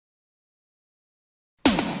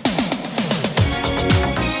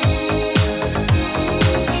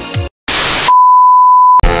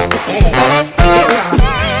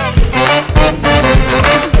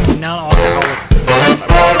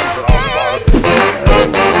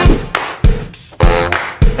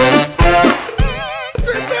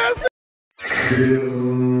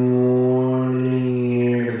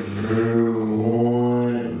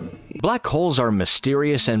Black holes are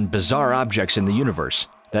mysterious and bizarre objects in the universe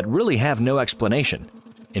that really have no explanation.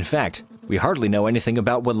 In fact, we hardly know anything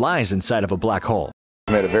about what lies inside of a black hole.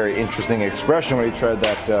 He made a very interesting expression when he tried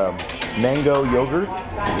that mango yogurt.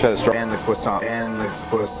 And the croissant, and the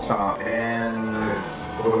croissant, and the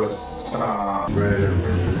croissant. Right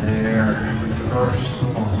over there.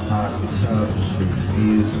 Personal hot tubs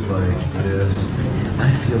refused like this. I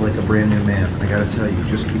feel like a brand new man. I gotta tell you,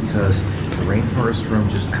 just because the rainforest room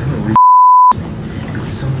just, I don't know, it's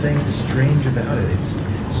something strange about it. It's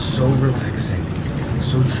so relaxing,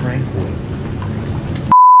 so tranquil.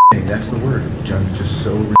 That's the word, John. Just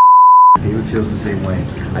so. David feels the same way.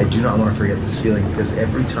 I do not want to forget this feeling because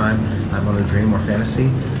every time I'm on a dream or fantasy,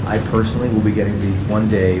 I personally will be getting the one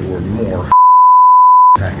day or more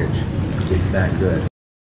package. It's that good.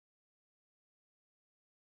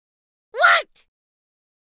 What?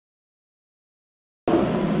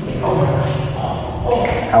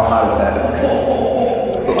 How hot is that?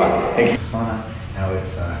 Thank you. Sauna. Now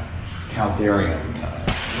it's Caldarium time.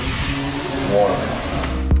 Warm.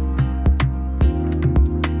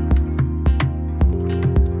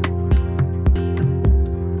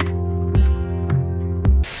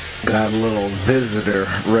 Got a little visitor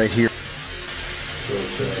right here.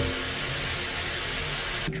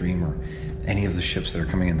 Dreamer, any of the ships that are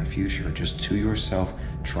coming in the future, just to yourself,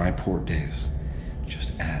 try port days.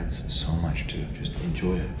 Just adds so much to it. Just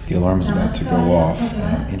enjoy it. The alarm is about to go off, and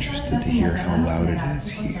I'm interested to hear how loud it is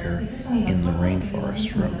here in the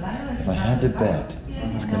rainforest room. If I had to bet,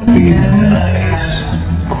 it's gonna be nice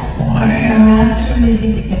and quiet.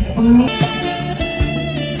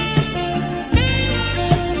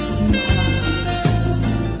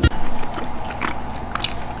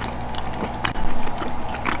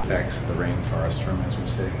 Of the rainforest room as we're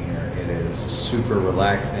sitting here. It is super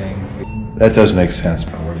relaxing. That does make sense.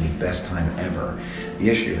 Probably the best time ever. The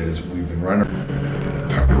issue is we've been running.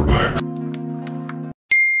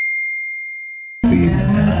 Be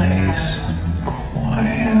nice and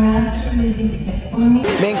quiet.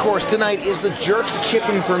 Main course tonight is the jerk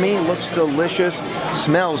chicken for me. Looks delicious,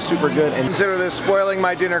 smells super good, and consider this spoiling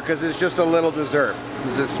my dinner because it's just a little dessert.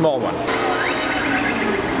 This is a small one.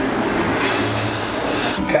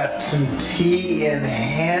 Got some tea in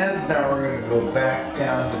hand. Now we're gonna go back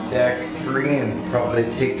down to deck 3 and probably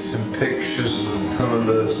take some pictures with some of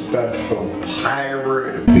the special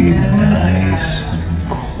pirate. Be nice and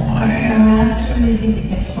quiet.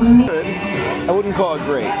 Good. I wouldn't call it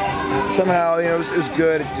great. Somehow, you know, it was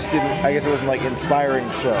good. It just didn't. I guess it wasn't like inspiring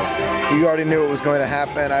show. You already knew it was going to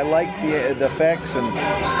happen. I liked the effects and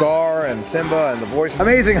Scar and Simba and the voice.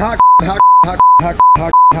 Amazing. Hawk.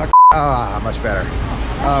 Ah, much better.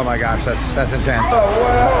 Oh my gosh, that's intense. Oh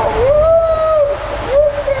wow!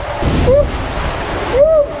 Woo!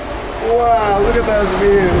 Woo! Wow, look at those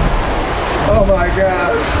views. Oh my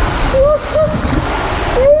gosh.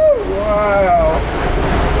 Wow.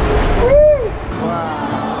 Wow.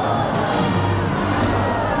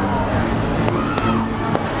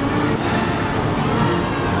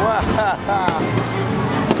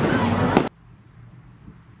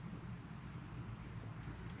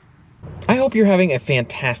 I hope you're having a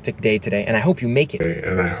fantastic day today, and I hope you make it.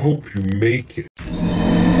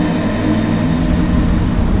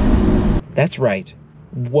 That's right.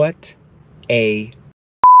 What a...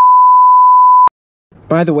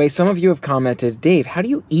 By the way, some of you have commented, Dave, how do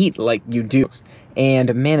you eat like you do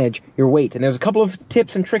and manage your weight? And there's a couple of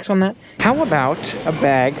tips and tricks on that. How about a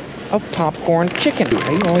bag of popcorn chicken?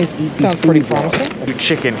 I always eat these. Sounds pretty promising. Do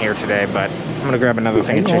chicken here today, but I'm gonna grab another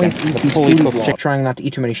thing of chicken. Fully cooked chicken. Trying not to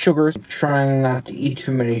eat too many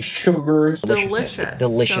sugars. Delicious.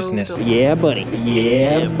 Deliciousness. So yeah, buddy.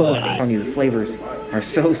 Yeah, buddy. I'm telling you, the flavors are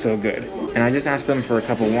so good. And I just asked them for a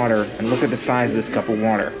cup of water, and look at the size of this cup of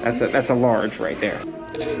water. That's a large right there.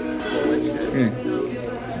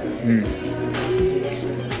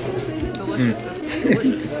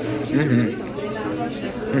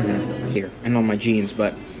 Here, and on my jeans,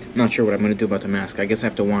 but I'm not sure what I'm going to do about the mask. I guess I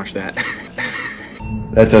have to wash that.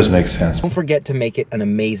 That does make sense. Don't forget to make it an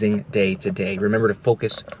amazing day today. Remember to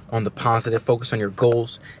focus on the positive, focus on your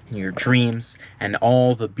goals and your dreams and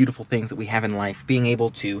all the beautiful things that we have in life. Being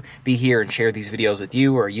able to be here and share these videos with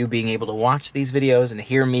you, or you being able to watch these videos and to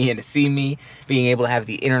hear me and to see me, being able to have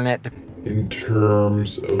the internet. In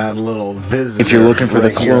terms of That little visitor. If you're looking for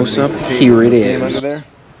the close-up, here it is. Under there?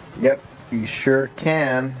 Yep, you sure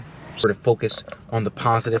can. To focus on the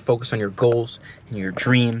positive, focus on your goals and your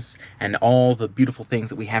dreams and all the beautiful things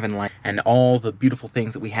that we have in life and all the beautiful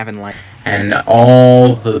things that we have in life and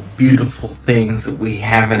all the beautiful things that we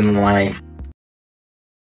have in life.